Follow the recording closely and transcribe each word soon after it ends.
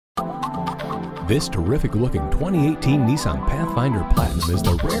This terrific-looking 2018 Nissan Pathfinder Platinum is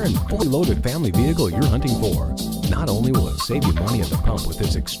the rare and fully loaded family vehicle you're hunting for. Not only will it save you money at the pump with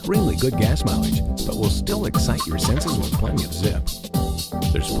its extremely good gas mileage, but will still excite your senses with plenty of zip.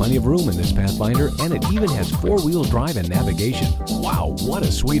 There's plenty of room in this Pathfinder, and it even has four-wheel drive and navigation. Wow, what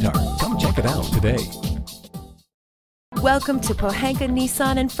a sweetheart! Come check it out today. Welcome to Pohanka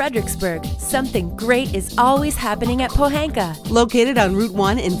Nissan in Fredericksburg. Something great is always happening at Pohanka. Located on Route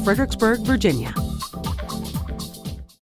 1 in Fredericksburg, Virginia.